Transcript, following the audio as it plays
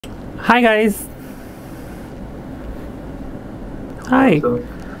Hi guys. Hi.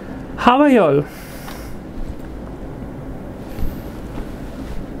 How are y'all?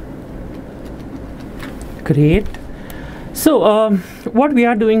 Great. So what we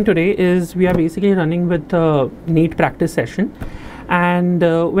are doing today is we are basically running with the NEET practice session. And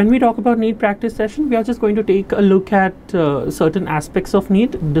when we talk about NEET practice session, we are just going to take a look at certain aspects of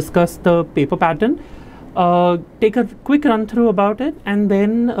NEET, discuss the paper pattern, take a quick run through about it, and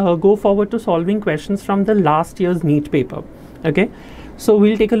then go forward to solving questions from the last year's NEET paper. Okay, so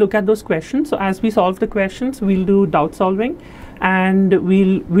we'll take a look at those questions. So as we solve the questions, we'll do doubt solving, and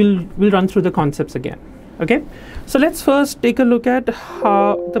we'll run through the concepts again. Okay, so let's first take a look at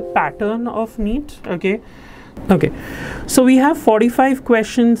how the pattern of NEET. Okay, so we have 45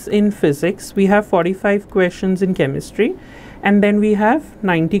 questions in physics, we have 45 questions in chemistry, and then we have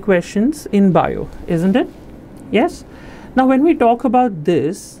 90 questions in bio, isn't it? Yes. Now when we talk about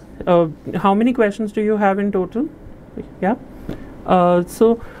this, how many questions do you have in total? Yeah.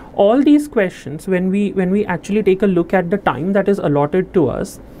 So all these questions, when we actually take a look at the time that is allotted to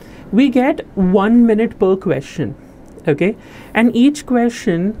us, we get 1 minute per question. Okay, and each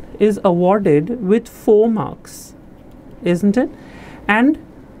question is awarded with 4 marks, isn't it? And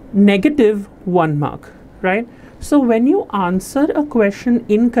negative 1 mark, right? So when you answer a question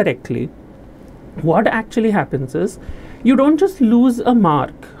incorrectly, what actually happens is you don't just lose a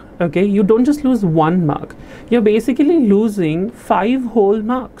mark. Okay, you don't just lose 1 mark, you're basically losing 5 whole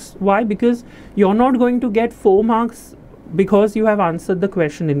marks. Why? Because you're not going to get 4 marks because you have answered the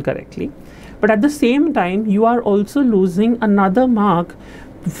question incorrectly, but at the same time you are also losing another mark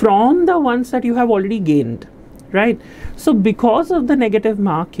from the ones that you have already gained, right? So because of the negative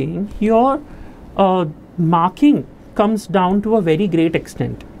marking, your marking comes down to a very great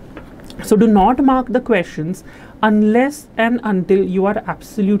extent. So do not mark the questions unless and until you are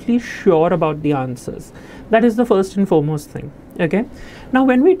absolutely sure about the answers. That is the first and foremost thing. Okay, now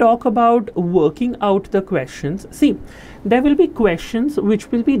when we talk about working out the questions, see, there will be questions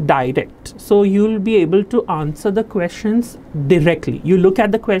which will be direct, so you'll be able to answer the questions directly. You look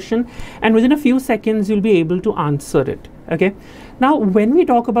at the question and within a few seconds you'll be able to answer it. Okay, now when we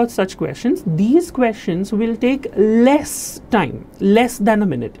talk about such questions, these questions will take less time, less than a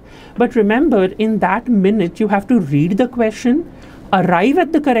minute. But remember, in that minute you have to read the question, arrive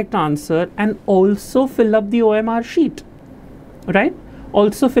at the correct answer, and also fill up the OMR sheet. Right?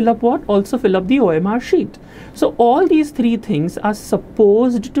 Also fill up what? Also fill up the OMR sheet. So all these 3 things are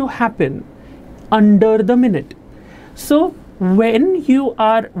supposed to happen under the minute. So when you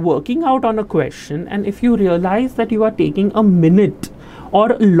are working out on a question, and if you realize that you are taking a minute or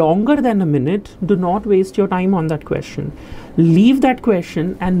longer than a minute, do not waste your time on that question. Leave that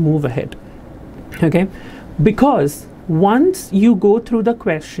question and move ahead. Okay? Because once you go through the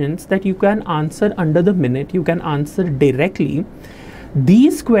questions that you can answer under the minute, you can answer directly,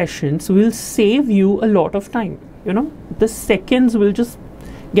 these questions will save you a lot of time. You know, the seconds will just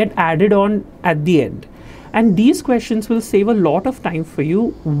get added on at the end, and these questions will save a lot of time for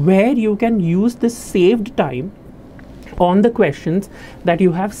you, where you can use this saved time on the questions that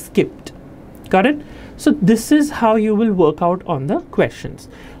you have skipped. Got it? So this is how you will work out on the questions.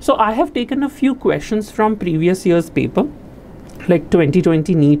 So I have taken a few questions from previous year's paper, like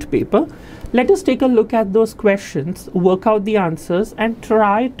 2020 NEET paper. Let us take a look at those questions, work out the answers, and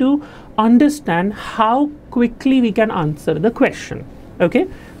try to understand how quickly we can answer the question. Okay,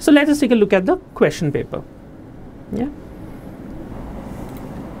 so let us take a look at the question paper. Yeah.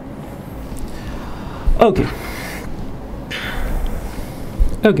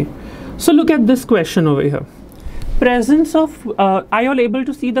 Okay, so look at this question over here. Presence of, are you all able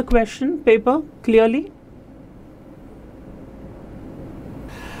to see the question paper clearly?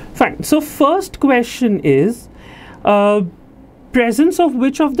 Fine. So first question is, presence of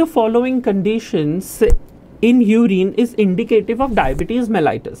which of the following conditions in urine is indicative of diabetes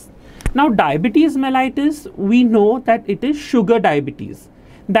mellitus? Now diabetes mellitus, we know that it is sugar diabetes.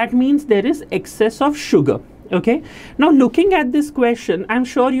 That means there is excess of sugar. Okay, now looking at this question, I'm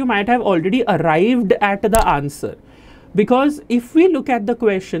sure you might have already arrived at the answer, because if we look at the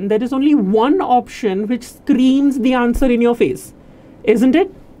question, there is only one option which screams the answer in your face, isn't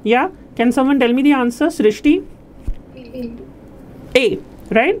it? Yeah, can someone tell me the answer? Srishti? A,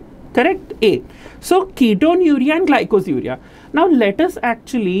 right? Correct, A. So ketonuria and glycosuria. Now let us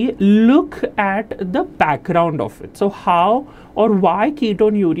actually look at the background of it. So how or why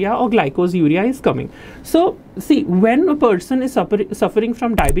ketonuria or glycosuria is coming. So see, when a person is suffering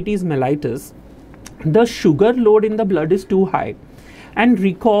from diabetes mellitus, the sugar load in the blood is too high. And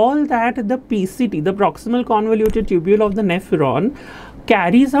recall that the PCT, the proximal convoluted tubule of the nephron,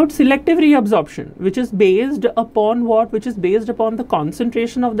 carries out selective reabsorption, which is based upon what? Which is based upon the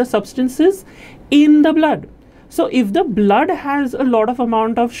concentration of the substances in the blood. So if the blood has a lot of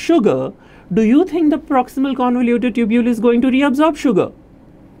amount of sugar, do you think the proximal convoluted tubule is going to reabsorb sugar?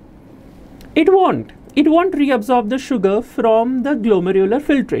 It won't. It won't reabsorb the sugar from the glomerular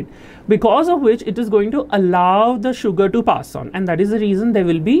filtrate, because of which it is going to allow the sugar to pass on, and that is the reason there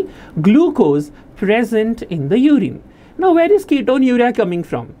will be glucose present in the urine. Now, where is ketonuria coming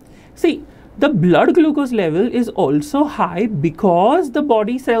from? See, the blood glucose level is also high because the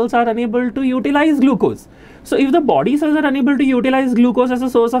body cells are unable to utilize glucose. So if the body cells are unable to utilize glucose as a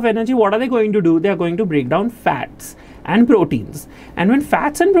source of energy, what are they going to do? They are going to break down fats and proteins. And when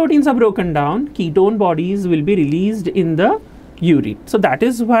fats and proteins are broken down, ketone bodies will be released in the urine. So that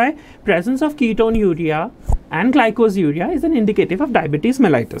is why presence of ketonuria and glycosuria is an indicative of diabetes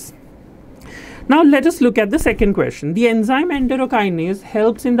mellitus. Now let us look at the second question. The enzyme enterokinase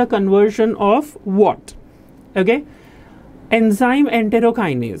helps in the conversion of what? Okay, enzyme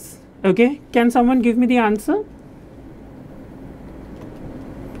enterokinase. Okay, can someone give me the answer?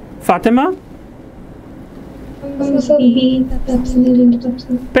 Fatima?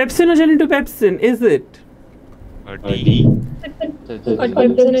 Pepsinogen into pepsin, is it?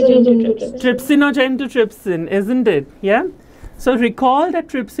 Trypsinogen to trypsin, isn't it? Yeah. So recall that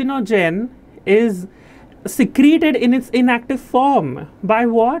trypsinogen is secreted in its inactive form by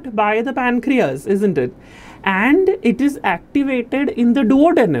what? By the pancreas, isn't it? And it is activated in the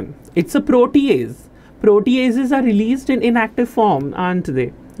duodenum. It's a protease. Proteases are released in inactive form, aren't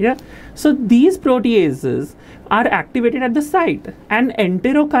they? Yeah. So these proteases are activated at the site, and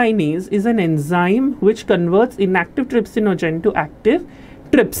enterokinase is an enzyme which converts inactive trypsinogen to active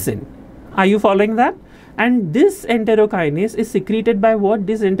trypsin. Are you following that? And this enterokinase is secreted by what?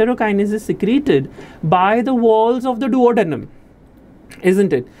 This enterokinase is secreted by the walls of the duodenum,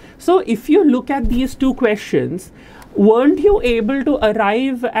 isn't it? So if you look at these two questions, weren't you able to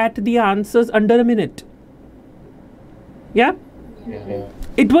arrive at the answers under a minute? Yeah? Yeah.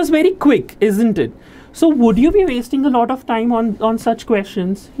 It was very quick, isn't it? So would you be wasting a lot of time on such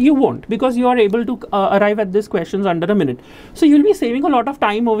questions? You won't, because you are able to arrive at these questions under a minute. So you'll be saving a lot of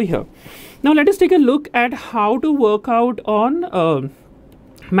time over here. Now let us take a look at how to work out on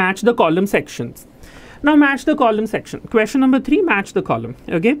match the column sections. Now match the column section. Question number 3, match the column.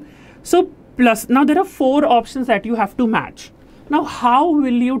 Okay. So plus, now there are 4 options that you have to match. Now how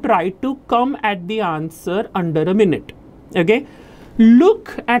will you try to come at the answer under a minute? Okay.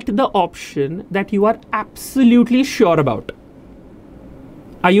 Look at the option that you are absolutely sure about.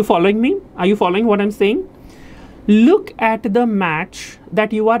 Are you following me? Are you following what I'm saying? Look at the match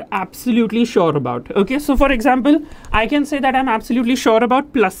that you are absolutely sure about. Okay, so for example, I can say that I'm absolutely sure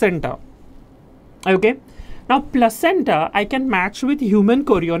about placenta. Okay, now placenta I can match with human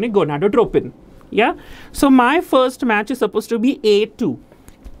chorionic gonadotropin. Yeah, so my first match is supposed to be A2.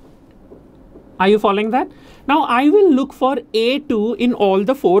 Are you following that? Now I will look for A2 in all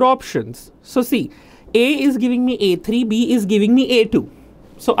the 4 options. So see, A is giving me A3, B is giving me A2.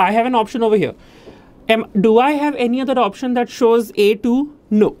 So I have an option over here. Do I have any other option that shows A2?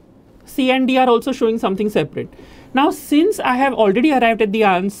 No. C and D are also showing something separate. Now since I have already arrived at the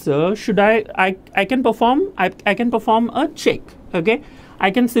answer, should I can perform a check. Okay,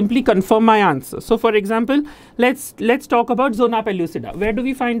 I can simply confirm my answer. So for example, let's talk about zona pellucida. Where do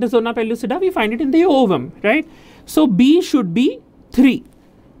we find the zona pellucida? We find it in the ovum, right? So B should be 3,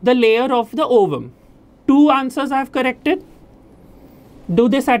 the layer of the ovum. 2 answers I have corrected. Do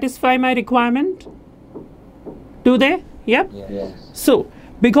they satisfy my requirement? Do they? Yep. Yes. So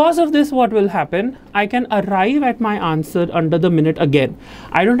because of this, what will happen? I can arrive at my answer under the minute again.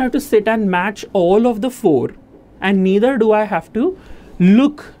 I don't have to sit and match all of the 4, and neither do I have to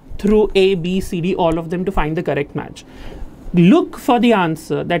look through A, B, C, D, all of them to find the correct match. Look for the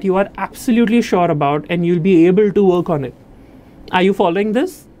answer that you are absolutely sure about, and you'll be able to work on it. Are you following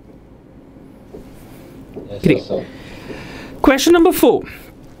this? Yes, great. Sir. Question number 4.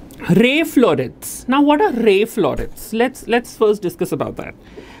 Ray florets. Now what are ray florets? Let's first discuss about that.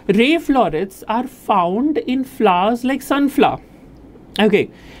 Ray florets are found in flowers like sunflower.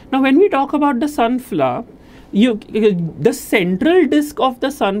 Okay. Now when we talk about the sunflower, the central disc of the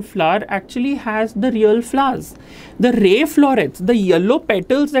sunflower actually has the real flowers. The ray florets, the yellow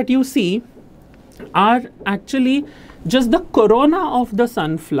petals that you see, are actually just the corona of the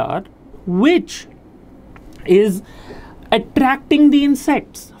sunflower, which is attracting the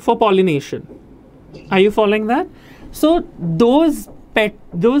insects for pollination. Are you following that? So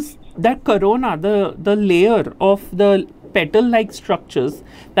that corona, the layer of the petal like structures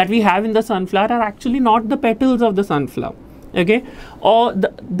that we have in the sunflower, are actually not the petals of the sunflower. Okay, or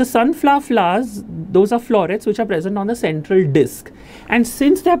the sunflower flowers, those are florets which are present on the central disc, and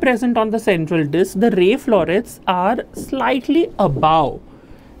since they are present on the central disc, the ray florets are slightly above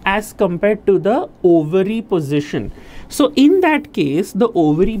as compared to the ovary position. So in that case, the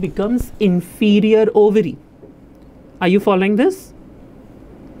ovary becomes inferior ovary. Are you following this?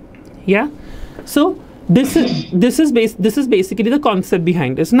 Yeah. So this is basically the concept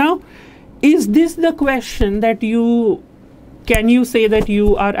behind this. Now, is this the question that can you say that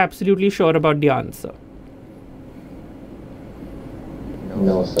you are absolutely sure about the answer?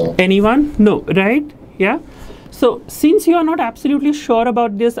 No, sir. Anyone? No, right? Yeah. So since you are not absolutely sure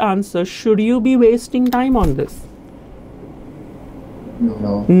about this answer, should you be wasting time on this?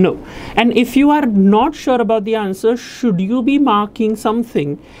 No. No. And if you are not sure about the answer, should you be marking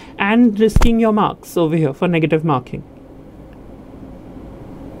something and risking your marks over here for negative marking?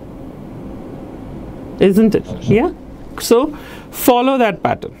 Isn't it? Yeah. So follow that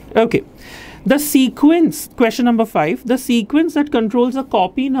pattern. Okay. The sequence, question number 5, the sequence that controls a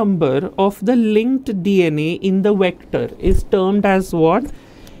copy number of the linked DNA in the vector is termed as what?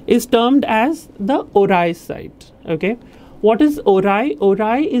 Is termed as the Ori site. Okay. What is Ori?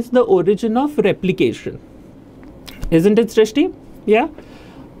 Ori is the origin of replication. Isn't it, Srishti? Yeah.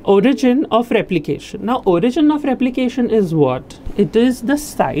 Origin of replication. Now, origin of replication is what? It is the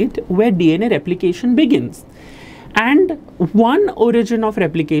site where DNA replication begins. And one origin of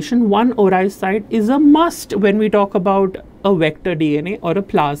replication, one Ori site is a must when we talk about a vector DNA or a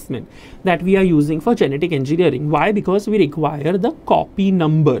plasmid that we are using for genetic engineering. Why? Because we require the copy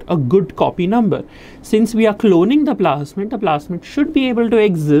number, a good copy number. Since we are cloning the plasmid should be able to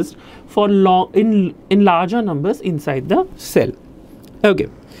exist for in larger numbers inside the cell. Okay.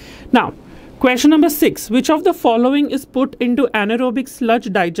 Now, question number 6. Which of the following is put into anaerobic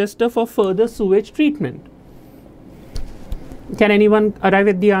sludge digester for further sewage treatment? Can anyone arrive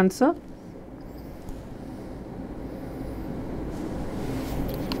at the answer?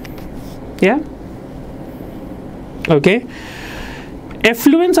 Yeah? Okay.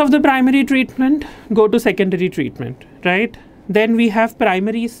 Effluents of the primary treatment go to secondary treatment, right? Then we have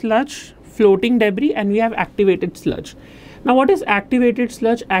primary sludge, floating debris, and we have activated sludge. Now, what is activated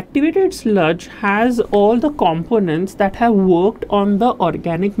sludge? Activated sludge has all the components that have worked on the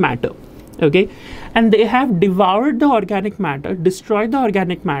organic matter. Okay, and they have devoured the organic matter, destroyed the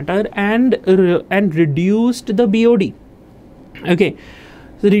organic matter, and reduced the BOD. Okay,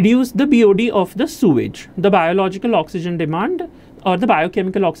 reduced the BOD of the sewage. The biological oxygen demand or the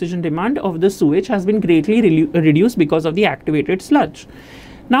biochemical oxygen demand of the sewage has been greatly reduced because of the activated sludge.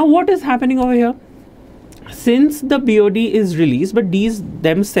 Now, what is happening over here? Since the BOD is released, but these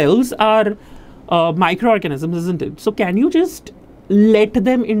themselves are microorganisms, isn't it? So can you just let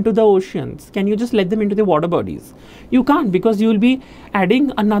them into the oceans? Can you just let them into the water bodies? You can't, because you will be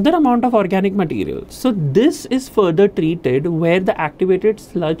adding another amount of organic material. So this is further treated where the activated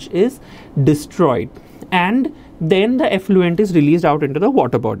sludge is destroyed and then the effluent is released out into the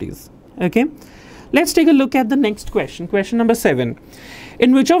water bodies. Okay, let's take a look at the next question. Question number 7.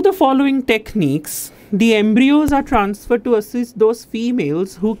 In which of the following techniques the embryos are transferred to assist those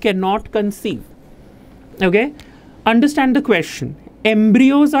females who cannot conceive? Okay, understand the question.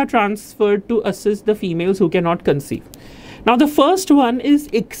 Embryos are transferred to assist the females who cannot conceive. Now, the first one is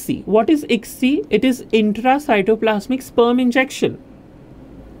ICSI. What is ICSI? It is intracytoplasmic sperm injection.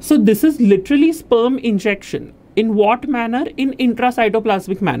 So this is literally sperm injection. In what manner? In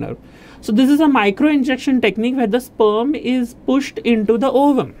intracytoplasmic manner. So this is a micro injection technique where the sperm is pushed into the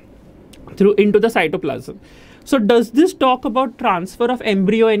ovum into the cytoplasm. So does this talk about transfer of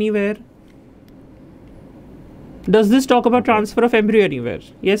embryo anywhere? Does this talk about transfer of embryo anywhere?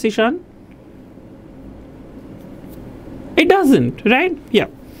 Yes, Ishan? It doesn't, right? Yeah.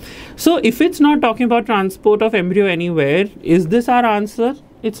 So if it's not talking about transport of embryo anywhere, is this our answer?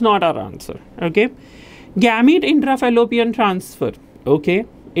 It's not our answer. Okay. Gamete intrafallopian transfer. Okay.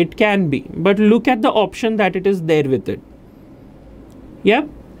 It can be. But look at the option that it is there with it. Yep.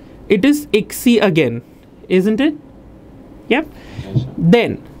 It is ICSI again. Isn't it? Yep. Yes,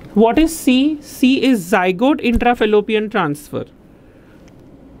 then what is C? C is zygote intrafallopian transfer.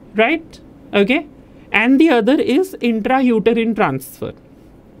 Right? Okay. And the other is intrauterine transfer.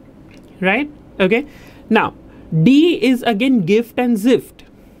 Right? Okay. Now, D is again gift and zift.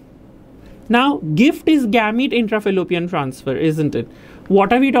 Now, gift is gamete intrafallopian transfer, isn't it?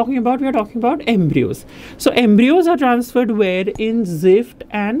 What are we talking about? We are talking about embryos. So, embryos are transferred where? In zift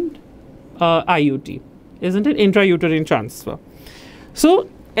and IUT, isn't it? Intrauterine transfer. So,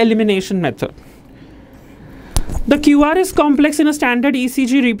 elimination method. The QRS complex in a standard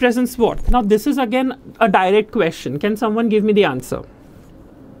ECG represents what? Now this is again a direct question. Can someone give me the answer?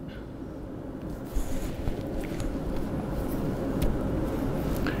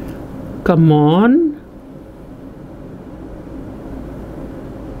 Come on.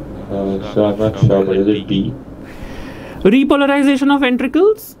 So I'm not sure, but is it B? Repolarization of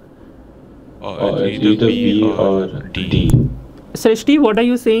ventricles? It's either B or D. Srishti, what are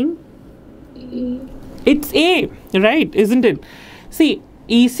you saying? It's A, right, isn't it? See,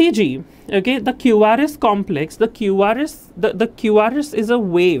 ECG, okay, the QRS complex, the QRS is a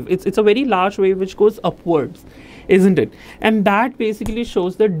wave. It's a very large wave which goes upwards, isn't it? And that basically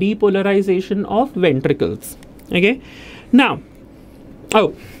shows the depolarization of ventricles. Okay. Now,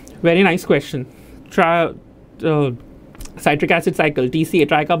 oh, very nice question. Citric acid cycle, TCA,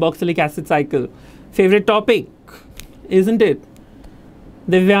 tricarboxylic acid cycle. Favorite topic, isn't it?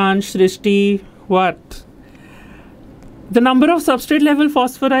 Divyansh, Srishti, what? The number of substrate level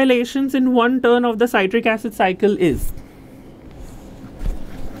phosphorylations in one turn of the citric acid cycle is?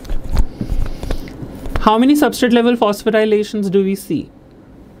 How many substrate level phosphorylations do we see?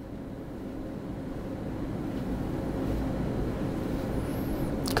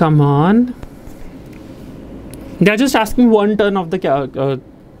 Come on. They are just asking one turn of the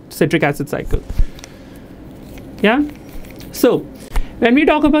citric acid cycle. Yeah. So, when we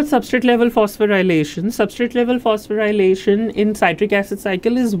talk about substrate level phosphorylation in citric acid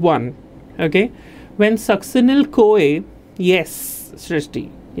cycle is 1. Okay. When succinyl-CoA, yes,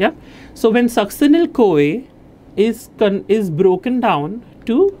 Srishti. Yeah. So, when succinyl-CoA is broken down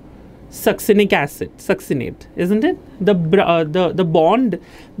to succinic acid, succinate, isn't it? The bond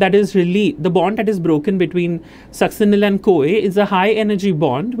that is broken between succinyl and CoA is a high energy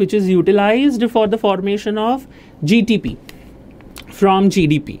bond which is utilized for the formation of GTP from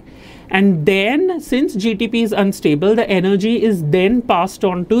GDP. And then since GTP is unstable, the energy is then passed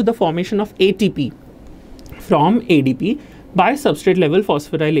on to the formation of ATP from ADP by substrate level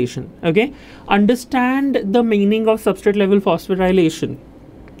phosphorylation. Okay, understand the meaning of substrate level phosphorylation.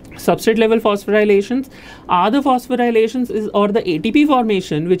 Substrate level phosphorylations are the phosphorylations or the ATP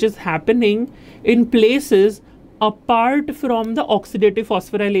formation which is happening in places apart from the oxidative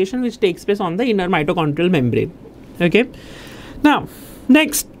phosphorylation which takes place on the inner mitochondrial membrane. Okay. Now,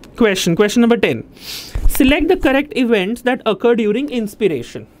 next question number 10. Select the correct events that occur during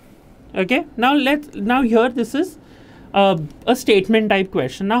inspiration. Okay. Now here this is a statement type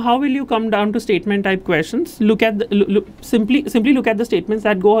question. Now, how will you come down to statement type questions? Look at the simply look at the statements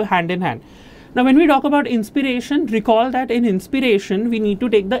that go hand in hand. Now, when we talk about inspiration, recall that in inspiration we need to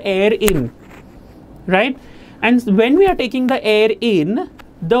take the air in, right? And when we are taking the air in,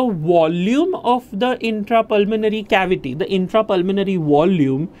 the volume of the intrapulmonary cavity, the intrapulmonary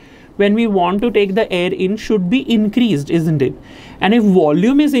volume, when we want to take the air in, should be increased, isn't it? And if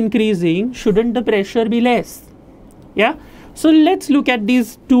volume is increasing, shouldn't the pressure be less? Yeah. So let's look at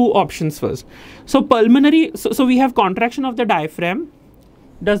these two options first. So pulmonary, so we have contraction of the diaphragm.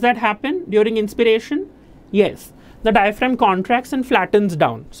 Does that happen during inspiration? Yes. The diaphragm contracts and flattens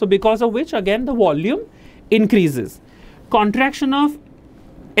down. So because of which again the volume increases. Contraction of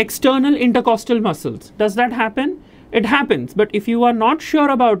external intercostal muscles. Does that happen? It happens. But if you are not sure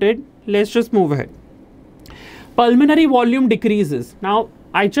about it, let's just move ahead. Pulmonary volume decreases. Now,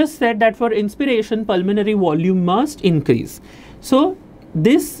 I just said that for inspiration, pulmonary volume must increase. So,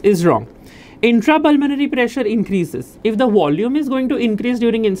 this is wrong. Intrapulmonary pressure increases. If the volume is going to increase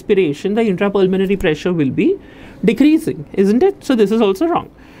during inspiration, the intrapulmonary pressure will be decreasing, isn't it? So, this is also wrong.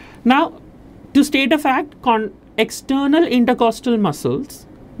 Now, to state a fact, external intercostal muscles,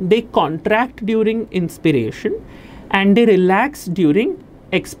 they contract during inspiration and they relax during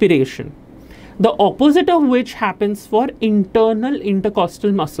expiration. The opposite of which happens for internal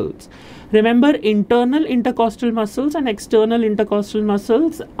intercostal muscles. Remember, internal intercostal muscles and external intercostal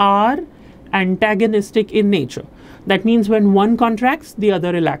muscles are antagonistic in nature. That means when one contracts, the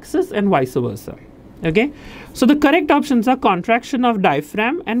other relaxes and vice versa. Okay. So the correct options are contraction of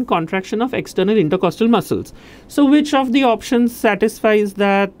diaphragm and contraction of external intercostal muscles. So which of the options satisfies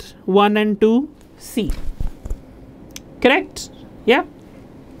that? 1 and 2? C. Correct? Yeah.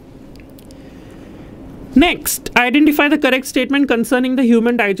 Next, identify the correct statement concerning the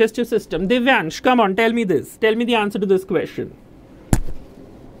human digestive system. Divyansh, come on, tell me this. Tell me the answer to this question.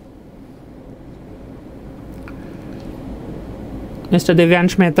 Mr.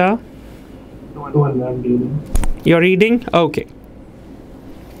 Divyansh Mehta? No, I'm reading. You're reading? Okay.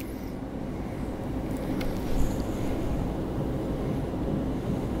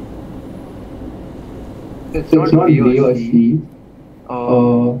 It's not B or C,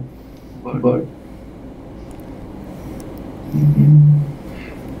 but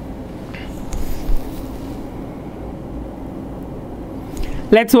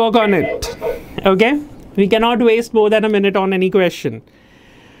Let's work on it. Okay? We cannot waste more than a minute on any question.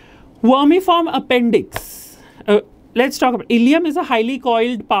 Vermiform appendix. Let's talk about ileum is a highly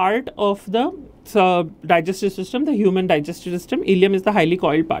coiled part of the digestive system, the human digestive system. Ileum is the highly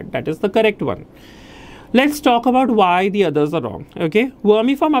coiled part. That is the correct one. Let's talk about why the others are wrong. Okay,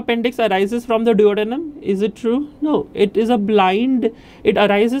 vermiform appendix arises from the duodenum. Is it true? No, it is a blind. It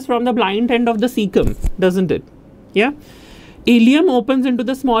arises from the blind end of the cecum, doesn't it? Yeah. Ileum opens into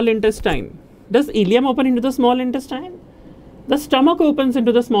the small intestine. Does ileum open into the small intestine? The stomach opens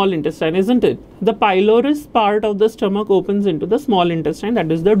into the small intestine, isn't it? The pylorus part of the stomach opens into the small intestine,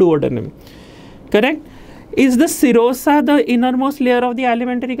 that is the duodenum. Correct? Is the serosa the innermost layer of the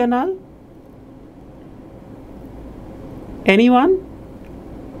alimentary canal? Anyone?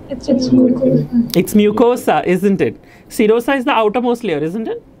 It's mucosa. It's mucosa, isn't it? Serosa is the outermost layer, isn't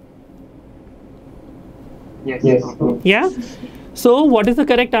it? Yes. Yeah? So, what is the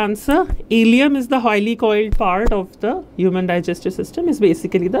correct answer? Ileum is the highly coiled part of the human digestive system, is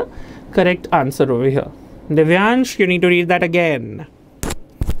basically the correct answer over here. Divyansh, you need to read that again.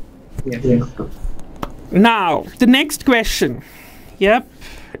 Yes. Now, the next question. Yep,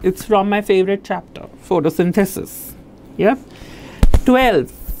 it's from my favorite chapter, photosynthesis. Yep.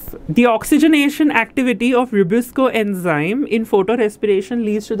 12. The oxygenation activity of Rubisco enzyme in photorespiration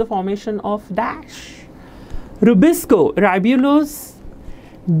leads to the formation of dash. Rubisco, ribulose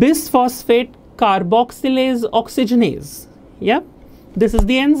bisphosphate carboxylase oxygenase. Yep, this is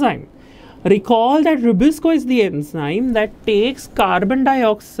the enzyme. Recall that Rubisco is the enzyme that takes carbon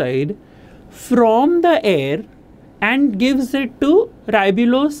dioxide from the air and gives it to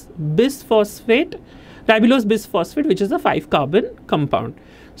ribulose bisphosphate, which is a 5-carbon compound.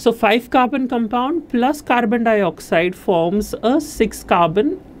 So 5-carbon compound plus carbon dioxide forms a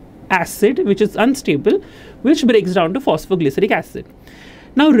 6-carbon acid, which is unstable, which breaks down to phosphoglyceric acid.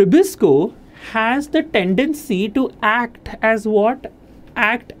 Now Rubisco has the tendency to act as what?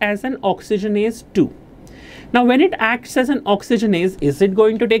 Act as an oxygenase 2. Now when it acts as an oxygenase, is it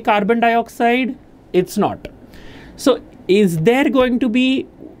going to take carbon dioxide? It's not. So is there going to be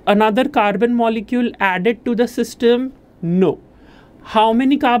another carbon molecule added to the system? No. How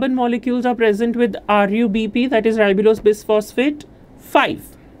many carbon molecules are present with RUBP, that is ribulose bisphosphate?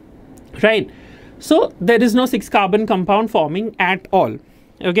 5. Right? So there is no 6-carbon compound forming at all.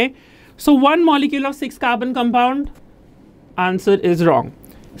 Okay? So 1 molecule of 6-carbon compound, answer is wrong.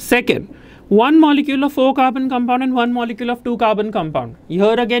 Second, 1 molecule of 4-carbon compound and 1 molecule of 2-carbon compound.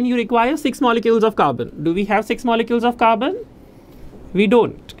 Here again you require 6 molecules of carbon. Do we have 6 molecules of carbon? We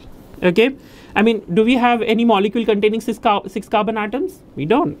don't. Okay? I mean, do we have any molecule containing 6 carbon atoms? We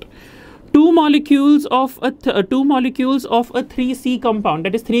don't. 2 molecules of a 3C compound,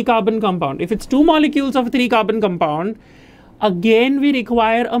 that is 3-carbon compound. If it's 2 molecules of a 3-carbon compound, again we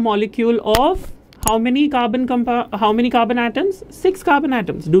require a molecule of how many carbon atoms? 6 carbon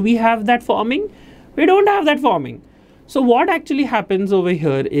atoms. Do we have that forming? We don't have that forming. So what actually happens over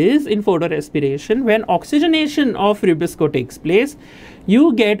here is, in photorespiration, when oxygenation of Rubisco takes place,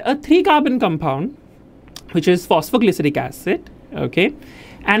 you get a 3-carbon compound, which is phosphoglyceric acid, okay,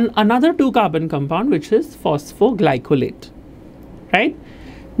 and another 2-carbon compound, which is phosphoglycolate, right?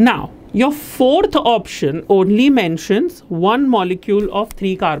 Now, your 4th option only mentions 1 molecule of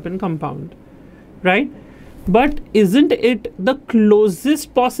 3-carbon compound, right? But isn't it the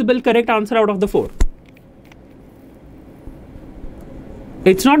closest possible correct answer out of the 4?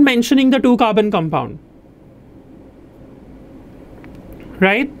 It's not mentioning the 2-carbon compound,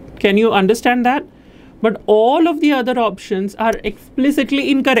 right? Can you understand that? But all of the other options are explicitly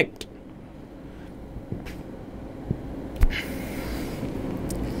incorrect.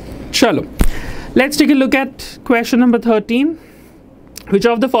 Chalo. Let's take a look at question number 13. Which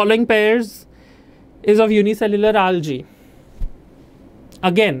of the following pairs is of unicellular algae?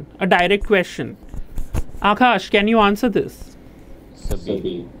 Again, a direct question. Akash, can you answer this?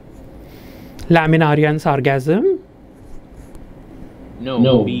 Sabi. Laminaria and sargassum?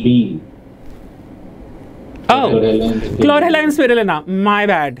 No, B. Oh, chlorella and spirulina. My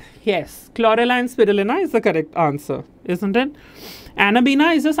bad. Yes, chlorella and spirulina is the correct answer, isn't it?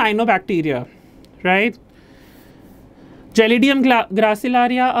 Anabina is a cyanobacteria, right? Gelidium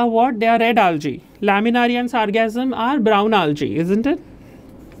gracilaria are what? They are red algae. Laminaria and sargassum are brown algae, isn't it?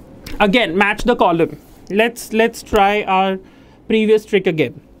 Again, match the column. Let's try our previous trick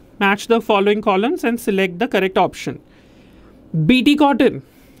again. Match the following columns and select the correct option. BT cotton.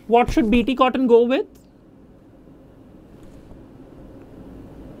 What should BT cotton go with?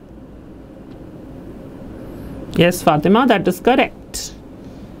 Yes, Fatima, that is correct.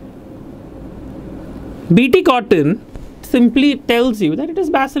 BT cotton simply tells you that it is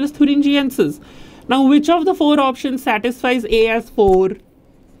Bacillus thuringiensis. Now, which of the 4 options satisfies A as 4?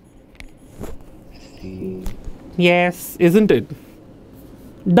 C. Yes, isn't it?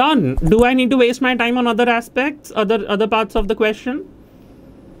 Done. Do I need to waste my time on other aspects, other parts of the question?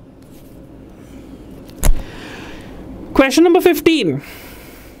 Question number 15.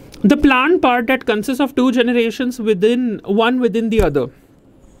 The plant part that consists of 2 generations one within the other.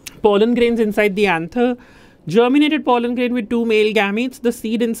 Pollen grains inside the anther, germinated pollen grain with 2 male gametes, the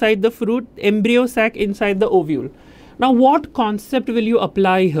seed inside the fruit, embryo sac inside the ovule. Now, what concept will you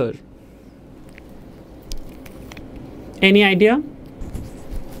apply here? Any idea?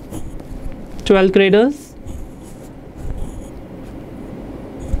 12th graders?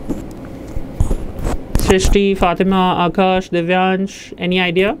 Shrishti, Fatima, Akash, Divyansh, any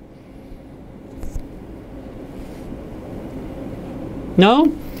idea?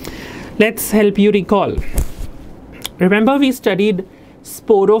 No? Let's help you recall. Remember, we studied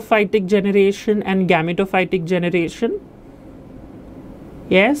sporophytic generation and gametophytic generation?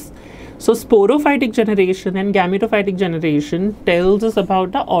 Yes? So, sporophytic generation and gametophytic generation tells us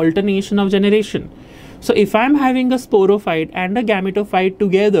about the alternation of generation. So, if I am having a sporophyte and a gametophyte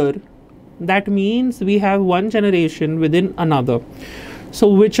together, that means we have one generation within another. So,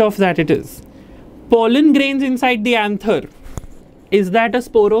 which of that it is? Pollen grains inside the anther. Is that a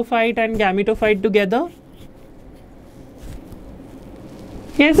sporophyte and gametophyte together?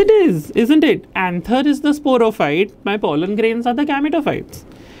 Yes, it is, isn't it? Anther is the sporophyte, my pollen grains are the gametophytes.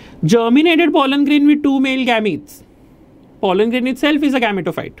 Germinated pollen grain with 2 male gametes. Pollen grain itself is a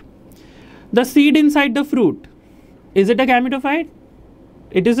gametophyte. The seed inside the fruit, is it a gametophyte?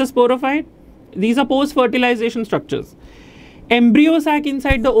 It is a sporophyte. These are post-fertilization structures. Embryo sac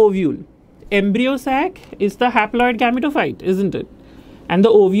inside the ovule. Embryo sac is the haploid gametophyte, isn't it? And the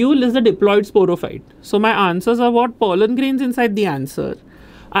ovule is the diploid sporophyte. So my answers are what? Pollen grains inside the anther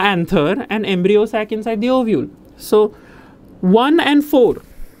and embryo sac inside the ovule. So 1 and 4.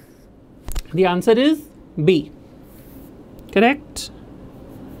 The answer is B. Correct?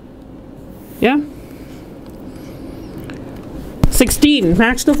 Yeah? 16.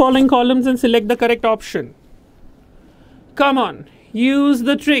 Match the following columns and select the correct option. Come on, use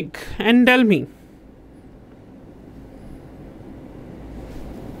the trick and tell me.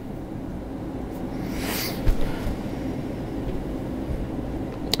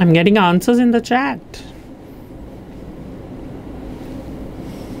 I'm getting answers in the chat.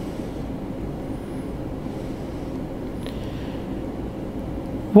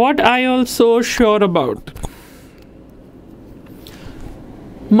 What are you all so sure about?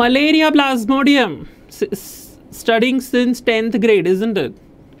 Malaria plasmodium, studying since 10th grade, isn't it?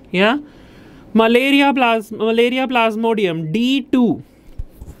 Yeah? Malaria plasmodium, D2.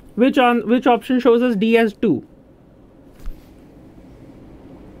 Which option shows us D as 2?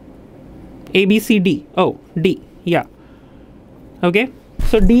 A, B, C, D. Oh, D. Yeah. Okay.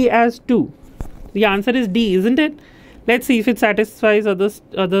 So D as 2. The answer is D, isn't it? Let's see if it satisfies others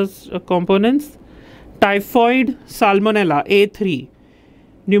components. Typhoid, Salmonella, A3.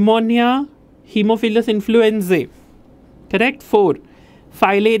 Pneumonia, Haemophilus influenzae. Correct? 4.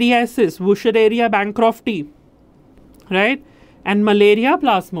 Filariasis, Wuchereria bancrofti. Right? And Malaria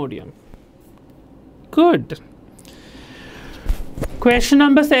plasmodium. Good. Question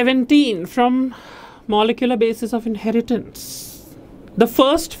number 17 from molecular basis of inheritance. The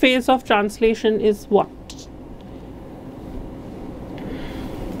first phase of translation is what?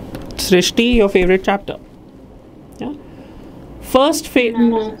 Srishti, your favorite chapter. Yeah. First phase.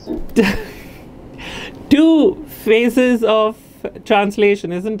 2 phases of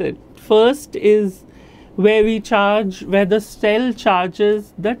translation, isn't it? First is where the cell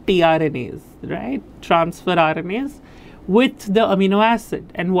charges the tRNAs, right? Transfer RNAs with the amino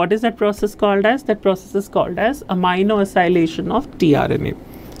acid. And what is that process called as? That process is called as amino acylation of tRNA,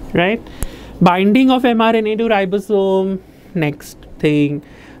 right? Binding of mRNA to ribosome, next thing.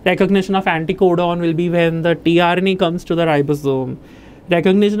 Recognition of anticodon will be when the tRNA comes to the ribosome.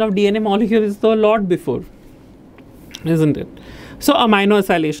 Recognition of DNA molecule is a lot before, isn't it? So amino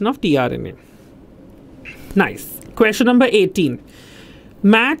acylation of tRNA. Nice. Question number 18.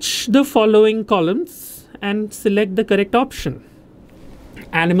 Match the following columns and select the correct option.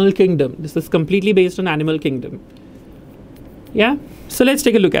 Animal kingdom. This is completely based on animal kingdom. Yeah. So let's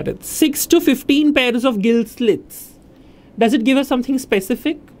take a look at it. 6 to 15 pairs of gill slits. Does it give us something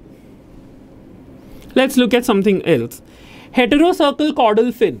specific? Let's look at something else. Heterocercal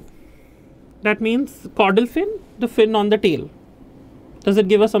caudal fin. That means caudal fin, the fin on the tail. Does it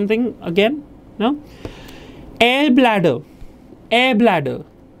give us something again? No. Air bladder. Air bladder.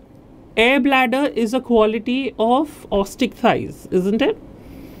 Air bladder is a quality of ostick thighs, isn't it?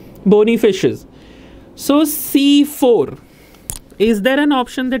 Bony fishes. So C4. Is there an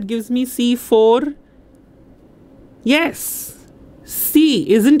option that gives me C4? Yes. C,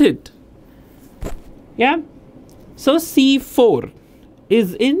 isn't it? Yeah. So C4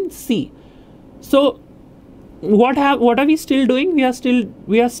 is in C. So what are we still doing? We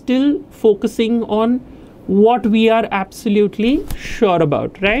are still focusing on what we are absolutely sure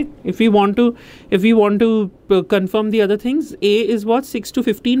about, right? If we want to confirm the other things, A is what? 6 to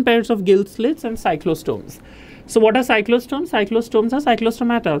 15 pairs of gill slits and cyclostomes. So what are cyclostomes? Cyclostomes are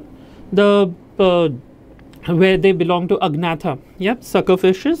cyclostomata, the where they belong to Agnatha. Yep, sucker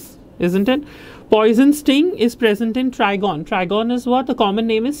fishes, isn't it? Poison sting is present in trigon. Trigon is what? The common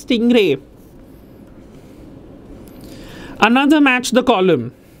name is stingray. Another, match the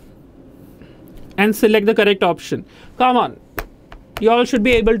column and select the correct option. Come on, you all should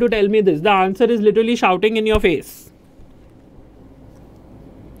be able to tell me this. The answer is literally shouting in your face.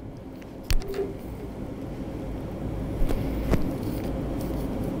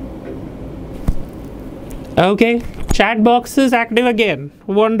 Okay, chat box is active again.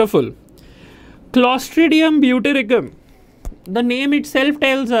 Wonderful. Clostridium butyricum. The name itself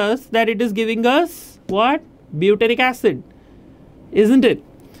tells us that it is giving us what? Butyric acid, isn't it?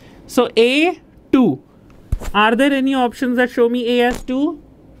 So A2. Are there any options that show me A as 2?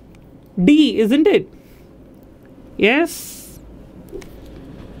 D, isn't it? Yes.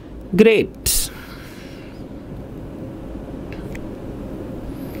 Great.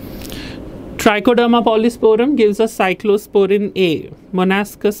 Trichoderma polysporum gives us cyclosporin A.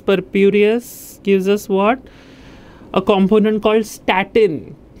 Monascus purpureus gives us what? A component called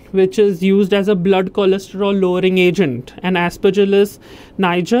statin, which is used as a blood cholesterol lowering agent. And Aspergillus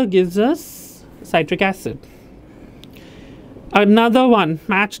niger gives us citric acid. Another one,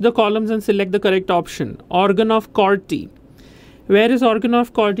 match the columns and select the correct option. Organ of Corti. Where is organ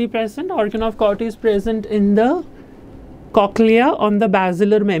of Corti present? Organ of Corti is present in the cochlea on the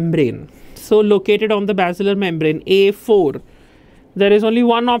basilar membrane. So located on the basilar membrane, A4. There is only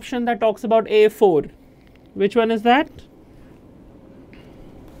one option that talks about A4. Which one is that?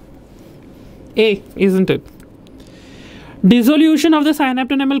 A, isn't it? Dissolution of the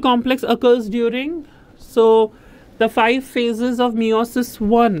synaptonemal complex occurs during, so the 5 phases of meiosis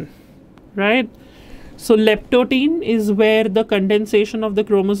 1, right? So leptotene is where the condensation of the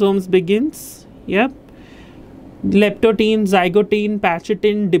chromosomes begins. Yep. Leptotene, zygotene,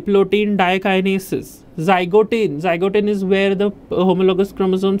 pachytene, diplotene, diakinases. Zygoten is where the homologous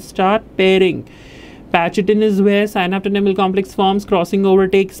chromosomes start pairing. Pachytene is where synaptonemal complex forms, crossing over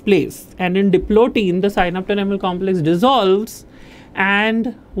takes place. And in diplotene, the synaptonemal complex dissolves,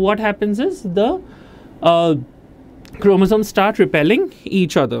 and what happens is the chromosomes start repelling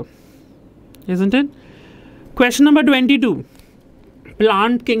each other, isn't it? Question number 22.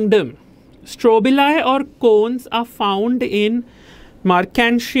 Plant kingdom. Strobili or cones are found in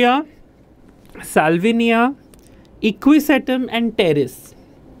Marchantia, Salvinia, Equisetum and Pteris.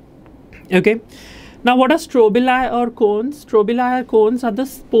 Okay. Now what are strobili or cones? Strobili or cones are the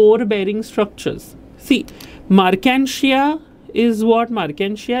spore bearing structures. See, Marchantia is what?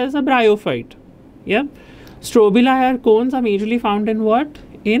 Marchantia is a bryophyte. Yeah. Strobili or cones are majorly found in what?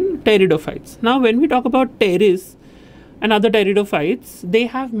 In pteridophytes. Now when we talk about Pteris and other pteridophytes, they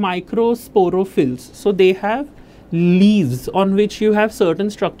have microsporophylls. So they have leaves on which you have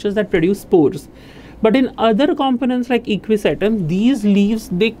certain structures that produce spores. But in other components like Equisetum, these leaves,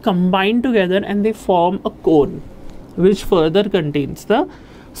 they combine together and they form a cone, which further contains the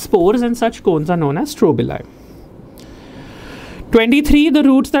spores, and such cones are known as strobili. 23. The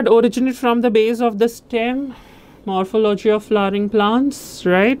roots that originate from the base of the stem. Morphology of flowering plants,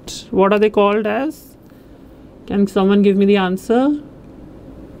 right? What are they called as? Can someone give me the answer?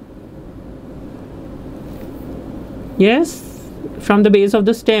 Yes, from the base of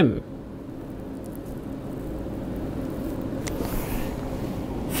the stem.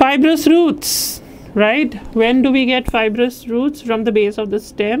 Fibrous roots, right? When do we get fibrous roots? From the base of the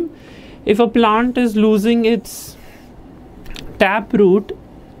stem. If a plant is losing its tap root,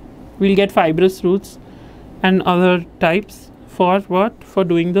 we'll get fibrous roots and other types for what? For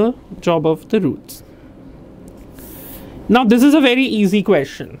doing the job of the roots. Now this is a very easy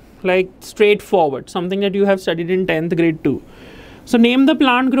question, like straightforward, something that you have studied in 10th grade too. So name the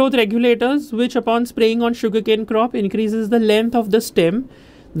plant growth regulators which upon spraying on sugarcane crop increases the length of the stem,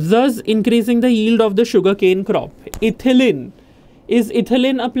 thus increasing the yield of the sugarcane crop. Ethylene. Is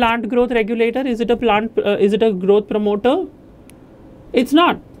ethylene a plant growth regulator? Is it a growth promoter? It's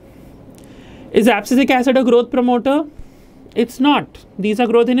not. Is abscisic acid a growth promoter? It's not. These are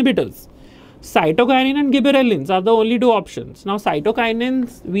growth inhibitors. Cytokinin and gibberellins are the only two options. Now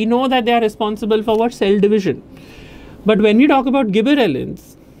cytokinins, we know that they are responsible for what? Cell division. But when we talk about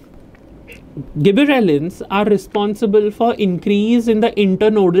gibberellins are responsible for increase in the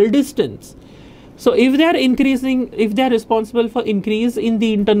internodal distance. So if they are responsible for increase in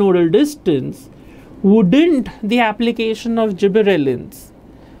the internodal distance, wouldn't the application of gibberellins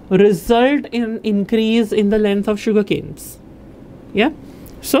result in increase in the length of sugar canes? Yeah,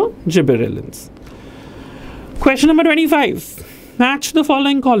 so gibberellins. Question number 25. Match the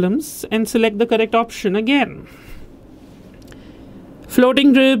following columns and select the correct option again.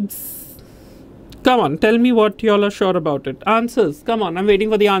 Floating ribs. Come on, tell me what y'all are sure about it. Answers, come on, I'm waiting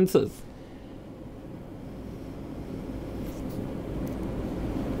for the answers.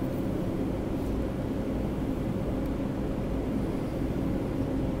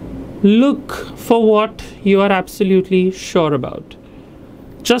 Look for what you are absolutely sure about.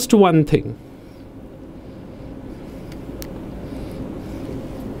 Just one thing.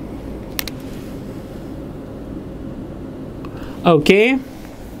 Okay,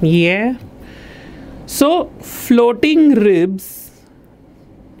 yeah. So floating ribs,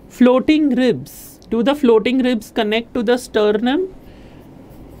 do the floating ribs connect to the sternum?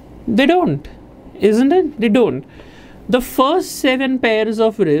 They don't, isn't it? They don't. The first 7 pairs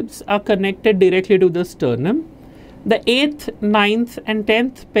of ribs are connected directly to the sternum. The 8th, 9th and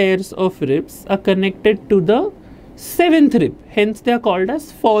 10th pairs of ribs are connected to the 7th rib. Hence they are called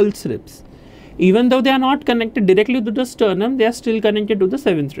as false ribs. Even though they are not connected directly to the sternum, they are still connected to the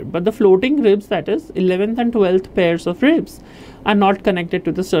 7th rib. But the floating ribs, that is 11th and 12th pairs of ribs, are not connected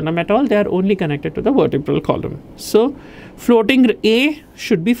to the sternum at all. They are only connected to the vertebral column. So floating A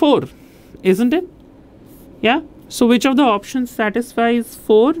should be 4, isn't it? Yeah. So which of the options satisfies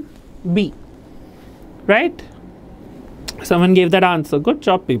 4B? Right? Someone gave that answer. Good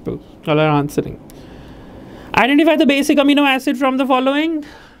job, people. All are answering. Identify the basic amino acid from the following.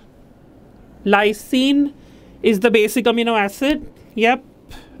 Lysine is the basic amino acid. Yep.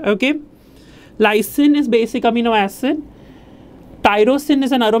 Okay. Lysine is basic amino acid. Tyrosine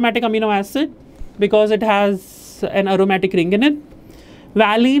is an aromatic amino acid because it has an aromatic ring in it.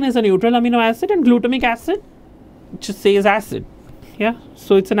 Valine is a neutral amino acid, and glutamic acid just says acid. Yeah.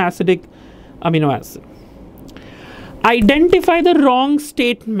 So it's an acidic amino acid. Identify the wrong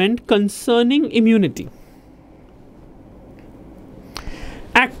statement concerning immunity.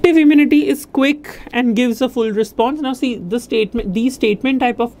 Active immunity is quick and gives a full response. Now see, these statement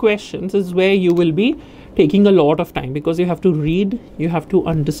type of questions is where you will be taking a lot of time, because you have to read, you have to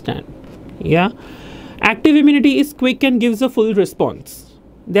understand. Yeah. Active immunity is quick and gives a full response.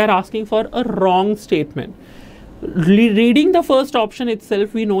 They are asking for a wrong statement. Reading the first option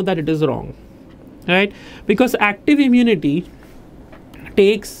itself, we know that it is wrong, right? Because active immunity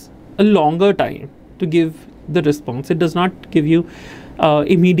takes a longer time to give the response. It does not give you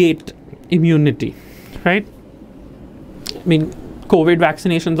immediate immunity, right? I mean, COVID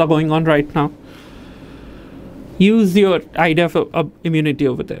vaccinations are going on right now. Use your idea of immunity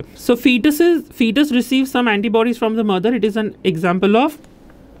over there. So fetus receives some antibodies from the mother. It is an example of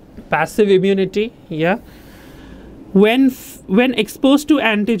passive immunity. Yeah. When exposed to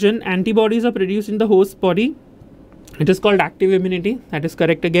antigen, antibodies are produced in the host body. It is called active immunity. That is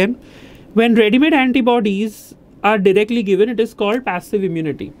correct again. When ready-made antibodies are directly given, it is called passive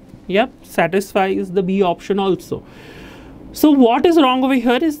immunity. Yep, satisfies the B option also. So what is wrong over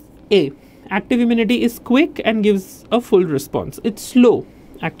here is A. Active immunity is quick and gives a full response. It's slow,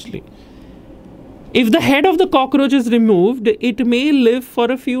 actually. If the head of the cockroach is removed, it may live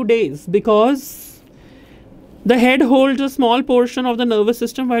for a few days because the head holds a small portion of the nervous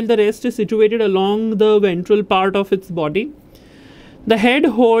system while the rest is situated along the ventral part of its body. The head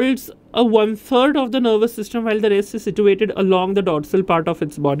holds a 1/3 of the nervous system while the rest is situated along the dorsal part of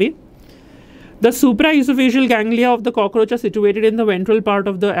its body. The supraesophageal ganglia of the cockroach are situated in the ventral part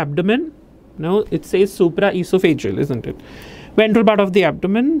of the abdomen. No, it says supraesophageal, isn't it? Ventral part of the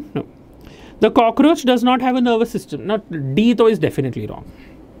abdomen. No. The cockroach does not have a nervous system. Not D though is definitely wrong.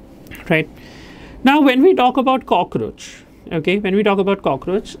 Right. Now when we talk about cockroach, okay, when we talk about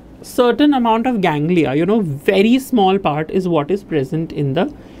cockroach, certain amount of ganglia, you know, very small part is what is present in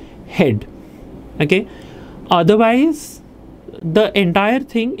the head. Okay. Otherwise, the entire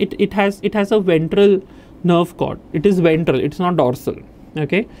thing, it has a ventral nerve cord. It is ventral, it's not dorsal.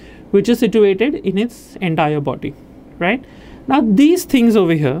 Okay, which is situated in its entire body. Right. Now these things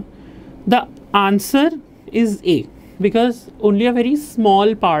over here, the answer is A, because only a very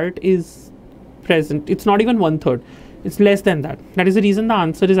small part is present. It's not even 1/3, it's less than that. That is the reason the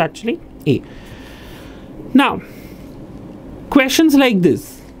answer is actually A. Now questions like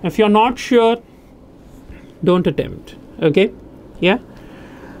this, if you're not sure, don't attempt. Okay, yeah.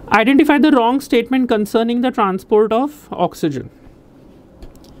 Identify the wrong statement concerning the transport of oxygen.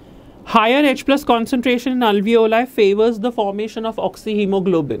 Higher H plus concentration in alveoli favors the formation of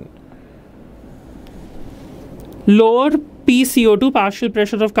oxyhemoglobin. Lower PCO2, partial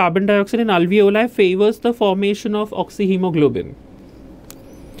pressure of carbon dioxide in alveoli, favors the formation of oxyhemoglobin.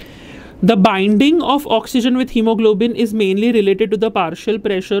 The binding of oxygen with hemoglobin is mainly related to the partial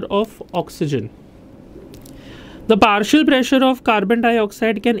pressure of oxygen. The partial pressure of carbon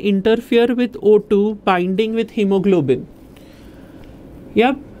dioxide can interfere with O2 binding with hemoglobin.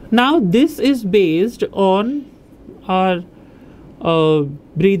 Yep. Now this is based on our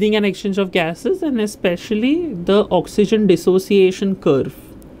breathing and exchange of gases, and especially the oxygen dissociation curve,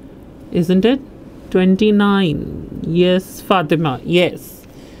 isn't it? 29. Yes, Fatima. Yes.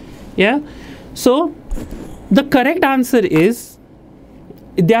 Yeah. So the correct answer is,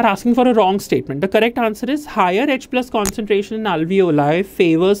 they are asking for a wrong statement. The correct answer is higher H plus concentration in alveoli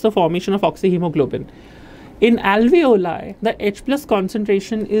favors the formation of oxyhemoglobin. In alveoli, the H plus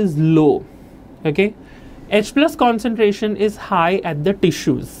concentration is low. Okay. H plus concentration is high at the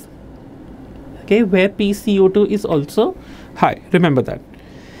tissues. Okay, where PCO2 is also high. Remember that.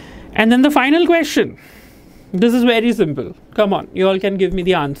 And then the final question. This is very simple. Come on, you all can give me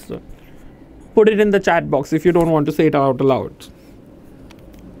the answer. Put it in the chat box if you don't want to say it out loud.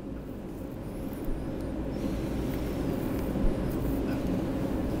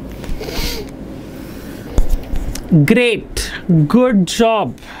 Great. Good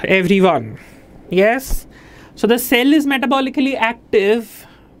job, everyone. Yes. So the cell is metabolically active,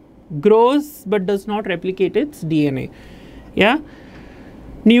 grows but does not replicate its DNA. Yeah.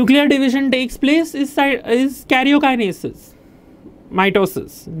 Nuclear division takes place is karyokinases,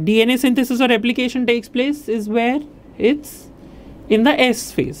 mitosis. DNA synthesis or replication takes place is where it's in the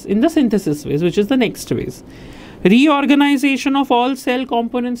S phase, in the synthesis phase, which is the next phase. Reorganization of all cell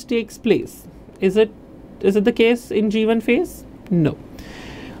components takes place. Is it the case in G1 phase? No.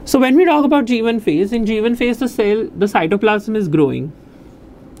 So when we talk about G1 phase, in G1 phase the cytoplasm is growing.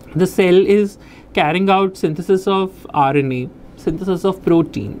 The cell is carrying out synthesis of RNA, synthesis of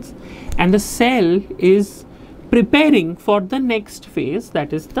proteins, and the cell is preparing for the next phase,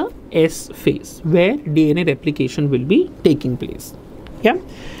 that is the S phase, where DNA replication will be taking place. Yeah.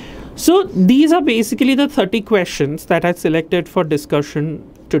 So these are basically the 30 questions that I selected for discussion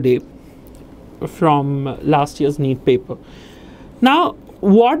today from last year's NEET paper. Now,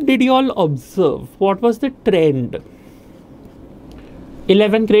 what did you all observe? What was the trend?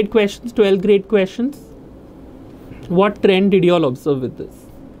 11th grade questions, 12th grade questions. What trend did you all observe with this?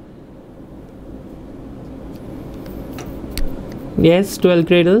 Yes, 12th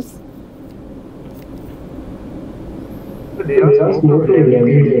graders.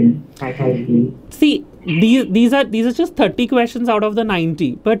 See, these are just 30 questions out of the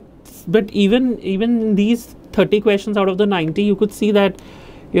 90, but even these 30 questions out of the 90, you could see that,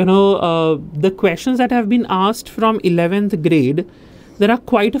 you know, the questions that have been asked from 11th grade, there are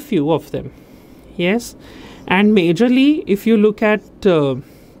quite a few of them. Yes, and majorly if you look at the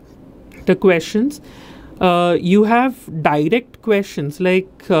questions, you have direct questions like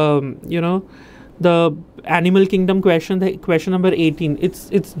you know, the animal kingdom question, the question number 18,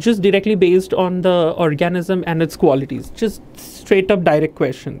 it's just directly based on the organism and its qualities, just straight up direct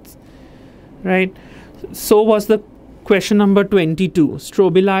questions, right? So was the question number 22,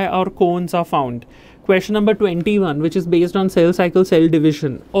 strobili or cones are found. Question number 21, which is based on cell cycle, cell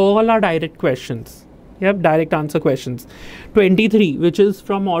division, all are direct questions. Yep, direct answer questions. 23, which is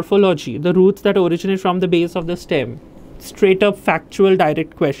from morphology, the roots that originate from the base of the stem, straight up factual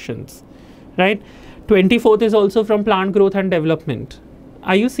direct questions, right? 24th is also from plant growth and development.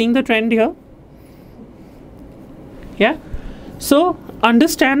 Are you seeing the trend here? Yeah. So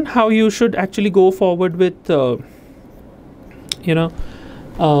understand how you should actually go forward with you know,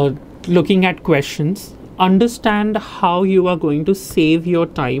 looking at questions. Understand how you are going to save your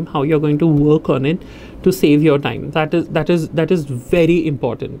time, how you are going to work on it to save your time. That is very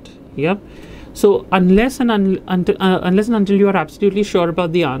important. Yeah. So unless and until you are absolutely sure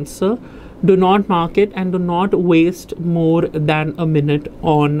about the answer, do not mark it and do not waste more than a minute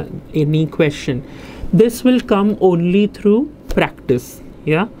on any question. This will come only through practice.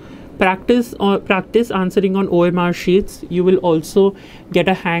 Yeah. Practice answering on OMR sheets. You will also get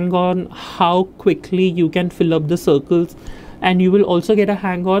a hang on how quickly you can fill up the circles, and you will also get a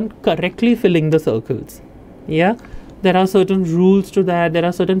hang on correctly filling the circles. Yeah, there are certain rules to that, there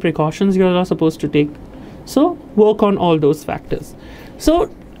are certain precautions you are supposed to take, so work on all those factors. So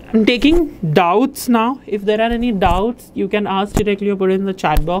I'm taking doubts now. If there are any doubts, you can ask directly or put it in the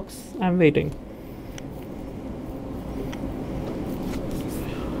chat box. I'm waiting.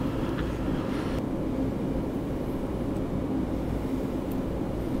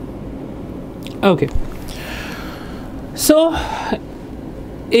 Okay. So,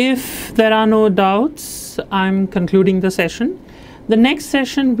 if there are no doubts, I'm concluding the session. The next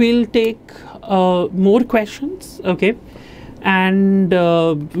session will take more questions, okay, and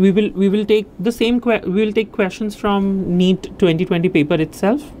we will take the same we will take questions from NEET 2020 paper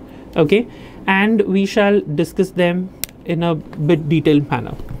itself, okay, and we shall discuss them in a bit detailed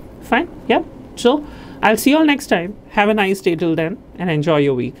manner. Fine, yeah. So I'll see you all next time. Have a nice day till then, and enjoy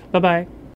your week. Bye bye.